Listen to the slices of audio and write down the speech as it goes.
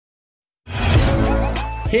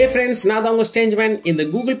Hey friends, நான் தான் உங்க Infringement. இந்த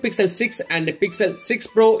Google Pixel 6 and Pixel 6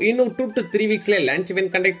 Pro இன்னும் 2 to 3 weeksல launch event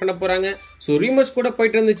conduct பண்ண போறாங்க. So rumors கூட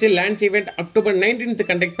போயிட்டு இருந்துச்சு launch event October 19th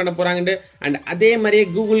conduct பண்ண போறாங்க and அதே மாதிரியே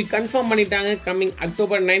Google confirm பண்ணிட்டாங்க coming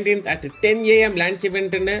October 19th at 10 AM launch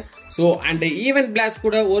event ன்னு. So and event blast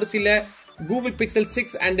கூட ஒரு சில Google Pixel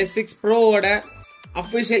 6 and 6 Pro ஓட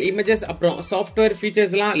official images அப்புறம் software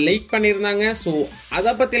features எல்லாம் லைக் பண்ணிருந்தாங்க. சோ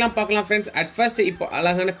அத பத்திலாம் பார்க்கலாம் फ्रेंड्स. at first இப்போ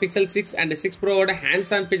அழகான Pixel 6 and 6 Pro ஓட hands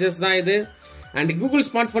on pictures தான் இது. and Google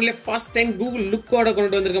smartphoneல first time Google look ஓட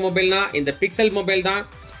கொண்டு வந்திருக்க மொபைல்னா இந்த Pixel மொபைல் தான்.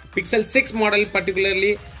 Pixel 6 மாடல்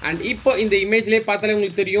particularly and இப்போ இந்த இமேஜ்லயே பார்த்தாலே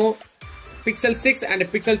உங்களுக்கு தெரியும் Pixel 6 and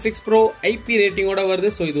Pixel 6 Pro IP rating ஓட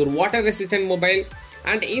வருது. சோ இது ஒரு water resistant மொபைல்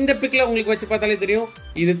and இந்த பிக்ல உங்களுக்கு வச்சு பார்த்தாலே தெரியும்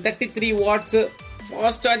இது 33 watts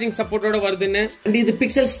fast charging support ஓட வருதுன்னு. and இது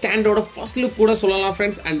Pixel stand ஓட first look கூட சொல்லலாம்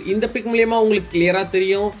friends. and இந்த பிக் மூலமா உங்களுக்கு கிளியரா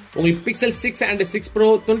தெரியும் உங்களுக்கு Pixel 6 and 6 Pro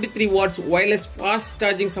 23 watts wireless fast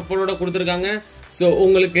charging support ஓட கொடுத்திருக்காங்க. சோ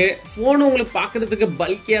உங்களுக்கு போன் உங்களுக்கு பார்க்கிறதுக்கு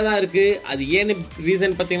பல்கியா தான் இருக்கு. அது ஏன்னு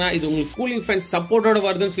ரீசன் பாத்தீங்கன்னா இது உங்களுக்கு கூலிங் ஃபேன் சப்போர்ட் ஓட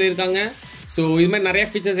வருதுன்னு சொல்லிருக்காங்க. சோ இது மாதிரி நிறைய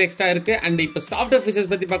ஃபீச்சர்ஸ் எக்ஸ்ட்ரா இருக்கு. and இப்போ சாஃப்ட்வேர் ஃபீச்சர்ஸ்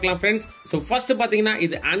பத்தி பார்க்கலாம் फ्रेंड्स. சோ ஃபர்ஸ்ட் பாத்தீங்கன்னா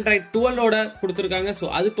இது Android 12 ஓட கொடுத்திருக்காங்க. சோ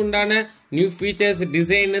அதுக்குண்டான நியூ ஃபீச்சர்ஸ்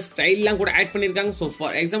டிசைன் ஸ்டைல்லாம் கூட ஆட் பண்ணிருக்காங்க. சோ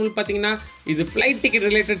ஃபார் எக்ஸாம்பிள் பாத்தீங்கன்னா இது ஃளைட் டிக்கெட்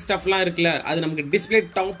ரிலேட்டட் ஸ்டஃப்லாம் இருக்குல்ல அது நமக்கு டிஸ்ப்ளே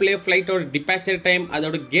டாப்ல ஃளைட்டோட டிபாச்சர் டைம்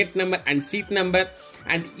அதோட gate number and seat number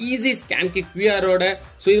and easy scan QR ஓட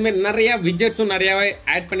சோ இது மாதிரி நிறைய விட்ஜெட்ஸும் நிறையவே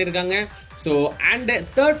ஆட் பண்ணிருக்காங்க. சோ அண்ட்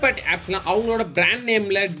தேர்ட் பார்ட்டி ஆப்ஸ்லாம் அவங்களோட பிராண்ட்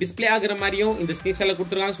நேம்ல டிஸ்ப்ளே ஆகுற மாதிரியும் இந்த ஸ்கிரீன்ஷாட்ல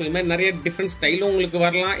கொடுத்துருக்காங்க. ஸோ இது மாதிரி நிறைய டிஃப்ரெண்ட் ஸ்டைலும் உங்களுக்கு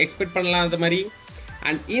வரலாம் எக்ஸ்பெக்ட் பண்ணலாம் அந்த மாதிரி.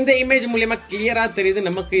 அண்ட் இந்த இமேஜ் மூலியமா கிளியரா தெரியுது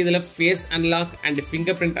நமக்கு இதுல face unlock and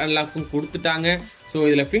finger print அன்லாக்கும் கொடுத்துட்டாங்க. ஸோ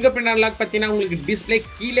இதுல ஃபிங்கர் பிரிண்ட் அன்லாக் பார்த்தீங்கன்னா உங்களுக்கு டிஸ்பிளே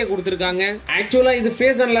கீழே கொடுத்துருக்காங்க. ஆக்சுவலா இது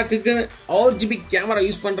face unlock 8GB camera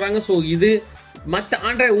use பண்றாங்க. ஸோ இது மற்ற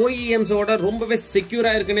ஆண்ட்ராய்ட் OEMs ஓட ரொம்பவே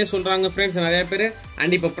செக்யூரா இருக்குன்னே சொல்றாங்க ஃப்ரெண்ட்ஸ் நிறைய பேர்.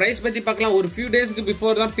 அண்ட் இப்போ பிரைஸ் பத்தி பார்க்கலாம். ஒரு ஃபியூ டேஸ்க்கு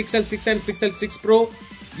பிஃபோர் தான் Pixel 6 and Pixel 6 Pro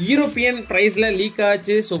European பிரைஸ்ல லீக்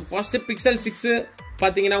ஆச்சு. ஸோ ஃபர்ஸ்ட் Pixel 6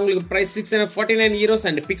 பாத்தீங்கன்னா உங்களுக்கு price 649 euros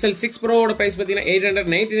and Pixel 6 Pro ஓட பிரைஸ் பாத்தீங்கன்னா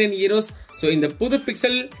 899 euros. ஸோ இந்த புது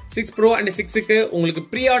Pixel 6 Pro and 6க்கு உங்களுக்கு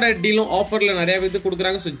ப்ரீ ஆர்டர் டீலும் ஆஃபர்ல நிறைய இது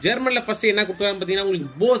கொடுக்குறாங்க. ஸோ ஜெர்மன்ல ஃபர்ஸ்ட் என்ன கொடுக்குறாங்க பாத்தீங்கன்னா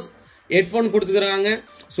உங்களுக்கு போஸ் ஹெட்ஃபோன் கொடுத்துக்கிறாங்க.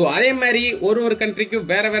 ஸோ அதே மாதிரி ஒரு கண்ட்ரிக்கும்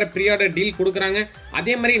வேற ப்ரீ ஆர்டர் டீல் கொடுக்குறாங்க.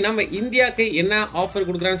 அதே மாதிரி நம்ம இந்தியாவுக்கு என்ன ஆஃபர்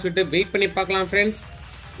கொடுக்குறாங்கன்னு சொல்லிட்டு வெயிட் பண்ணி பார்க்கலாம் ஃப்ரெண்ட்ஸ்.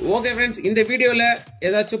 ஓகே ஃப்ரெண்ட்ஸ், இந்த வீடியோவில்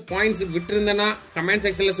ஏதாச்சும் பாயிண்ட்ஸ் விட்டுருந்தேன்னா கமெண்ட்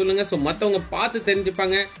செக்ஷனில் சொல்லுங்கள். ஸோ மற்றவங்க பார்த்து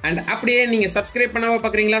தெரிஞ்சுப்பாங்க. அண்ட் அப்படியே நீங்கள் சப்ஸ்கிரைப் பண்ணாம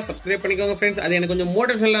பார்க்குறீங்களா சப்ஸ்கிரைப் பண்ணிக்கோங்க ஃப்ரெண்ட்ஸ். அது எனக்கு கொஞ்சம்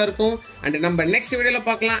மோட்டிவேஷனலாக இருக்கும். அண்ட் நம்ம நெக்ஸ்ட் வீடியோவில்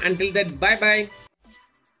பார்க்கலாம். Until that by by.